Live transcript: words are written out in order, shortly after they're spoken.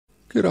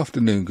Good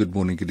afternoon, good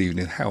morning, good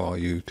evening. How are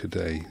you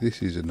today?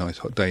 This is a nice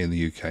hot day in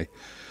the UK.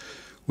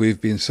 We've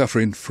been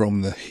suffering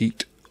from the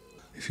heat.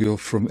 If you're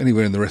from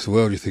anywhere in the rest of the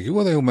world, you're thinking,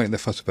 well, they all make their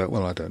fuss about.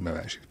 Well, I don't know,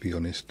 actually, to be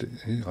honest.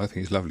 I think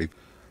it's lovely.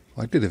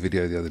 I did a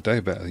video the other day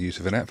about the use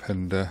of an app,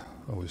 and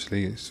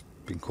obviously it's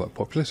been quite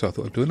popular, so I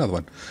thought I'd do another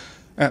one.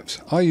 Apps,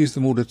 I use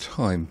them all the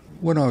time.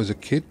 When I was a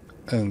kid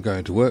and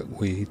going to work,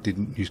 we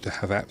didn't used to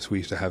have apps, we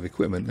used to have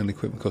equipment, and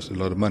equipment cost a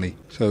lot of money.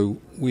 So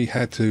we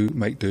had to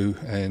make do,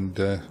 and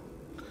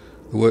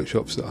the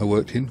workshops that I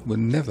worked in were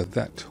never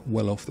that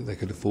well off that they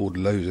could afford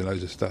loads and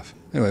loads of stuff.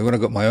 Anyway, when I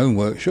got my own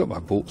workshop, I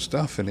bought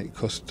stuff and it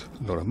cost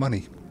a lot of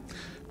money.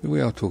 But we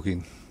are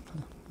talking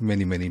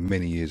many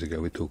years ago.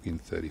 We're talking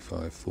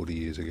 35, 40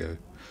 years ago.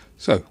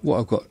 So what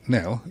I've got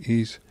now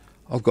is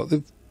I've got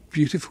the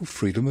beautiful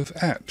freedom of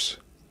apps.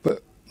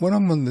 But when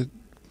I'm on the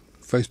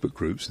Facebook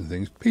groups and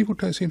things, people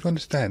don't seem to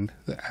understand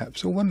that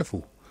apps are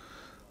wonderful.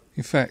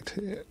 In fact,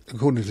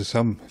 according to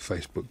some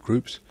Facebook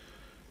groups,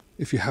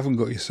 if you haven't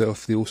got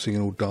yourself the all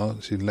singing, all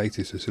dancing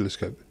latest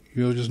oscilloscope,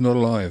 you're just not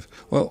alive.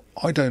 Well,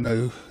 I don't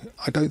know.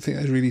 I don't think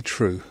that's really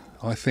true.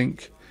 I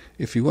think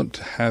if you want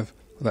to have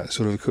that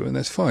sort of equipment,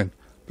 that's fine.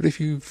 But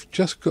if you've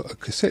just got a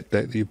cassette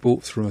deck that you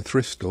bought from a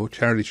thrift store,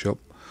 charity shop,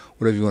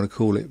 whatever you want to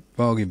call it,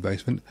 bargain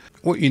basement,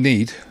 what you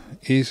need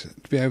is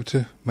to be able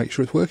to make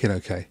sure it's working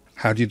okay.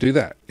 How do you do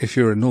that? If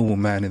you're a normal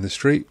man in the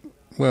street,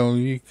 well,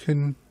 you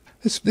can.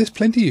 There's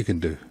plenty you can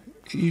do.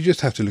 You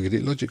just have to look at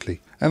it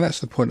logically. And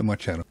that's the point of my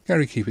channel.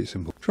 Gary, keep it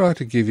simple. Try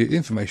to give you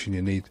information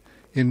you need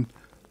in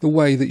the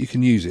way that you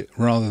can use it,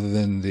 rather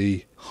than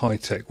the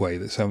high-tech way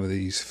that some of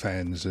these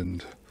fans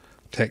and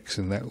techs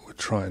and that would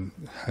try and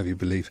have you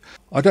believe.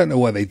 I don't know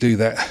why they do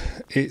that.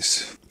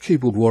 It's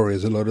keyboard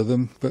warriors, a lot of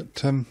them.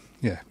 But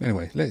yeah,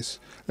 anyway, let's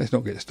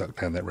not get stuck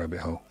down that rabbit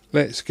hole.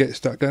 Let's get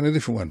stuck down a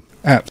different one.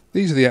 Apps.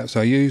 These are the apps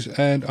I use,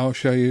 and I'll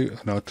show you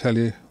and I'll tell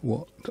you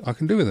what I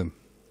can do with them.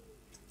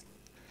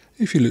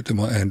 If you looked at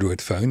my Android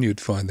phone,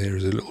 you'd find there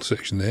is a little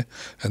section there,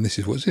 and this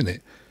is what's in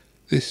it.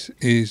 This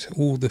is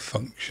all the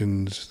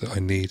functions that I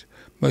need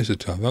most of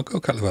the time. I've got a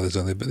couple of others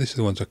on there, but this is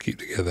the ones I keep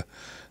together.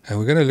 And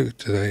we're going to look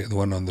today at the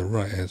one on the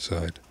right-hand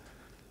side,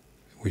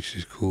 which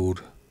is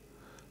called...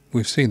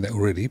 We've seen that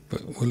already,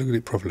 but we'll look at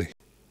it properly.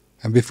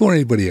 And before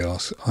anybody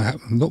asks, I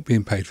am not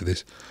being paid for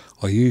this.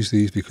 I use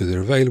these because they're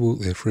available,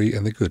 they're free,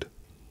 and they're good.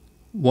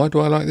 Why do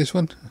I like this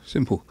one?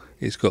 Simple.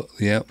 It's got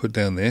the output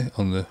down there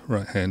on the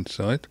right-hand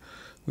side,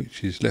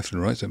 which is left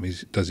and right, so that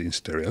means it does it in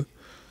stereo.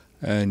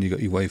 And you've got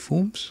your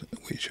waveforms,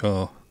 which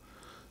are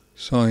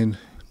sine,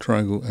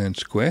 triangle and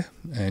square,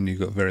 and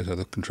you've got various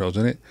other controls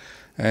on it,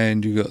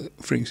 and you've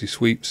got frequency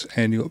sweeps,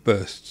 and you've got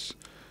bursts.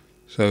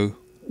 So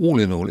all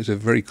in all, it's a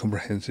very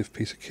comprehensive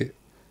piece of kit.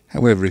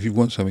 However, if you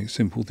want something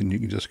simple, then you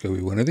can just go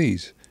with one of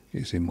these.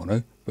 It's in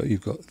mono, but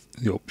you've got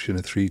the option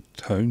of 3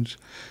 tones,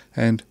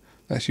 and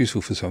that's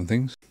useful for some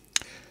things.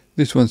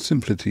 This one's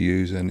simpler to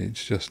use, and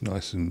it's just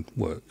nice and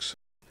works.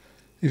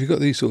 If you've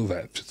got these sort of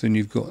apps, then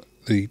you've got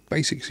the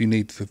basics you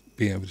need for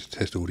being able to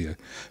test audio,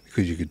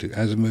 because you can do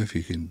azimuth,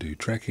 you can do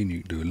tracking,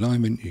 you can do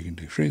alignment, you can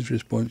do frequency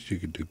response, you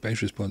can do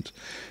bass response,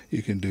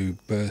 you can do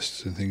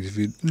bursts and things. If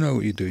you know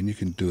what you're doing, you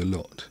can do a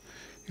lot.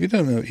 If you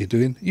don't know what you're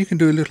doing, you can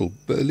do a little,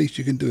 but at least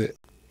you can do it.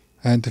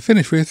 And to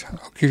finish with,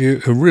 I'll give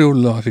you a real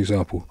life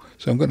example.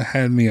 So I'm going to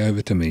hand me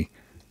over to me.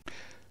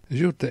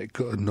 Has your deck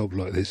got a knob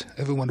like this?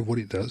 Ever wonder what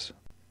it does?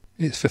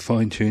 It's for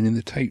fine-tuning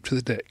the tape to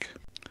the deck.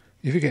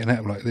 If you get an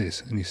app like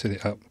this and you set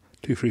it up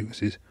 2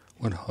 frequencies,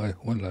 one high,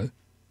 one low,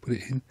 put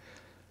it in,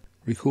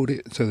 record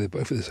it so they're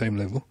both at the same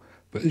level,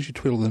 but as you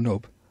twiddle the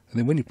knob, and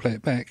then when you play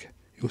it back,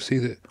 you'll see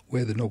that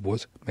where the knob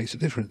was makes a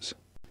difference.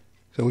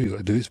 So all you've got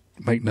to do is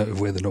make note of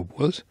where the knob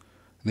was,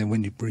 and then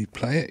when you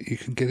replay it, you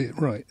can get it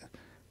right.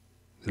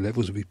 The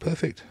levels will be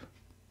perfect.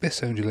 Best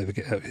sound you'll ever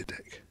get out of your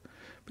deck.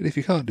 But if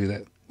you can't do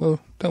that,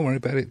 well, don't worry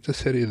about it, just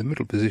set it in the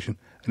middle position,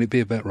 and it'll be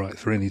about right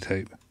for any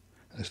tape.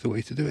 That's the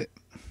way to do it.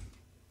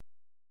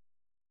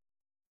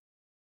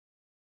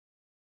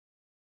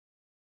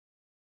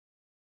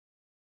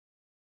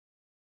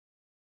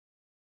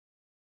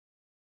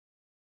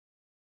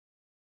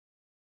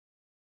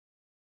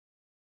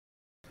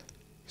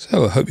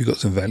 So I hope you got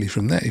some value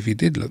from that. If you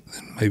did, look,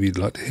 then maybe you'd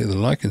like to hit the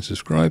like and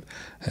subscribe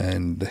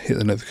and hit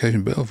the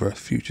notification bell for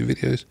future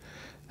videos.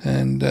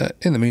 And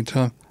in the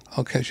meantime,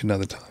 I'll catch you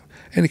another time.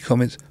 Any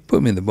comments, put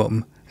them in the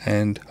bottom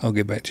and I'll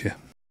get back to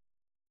you.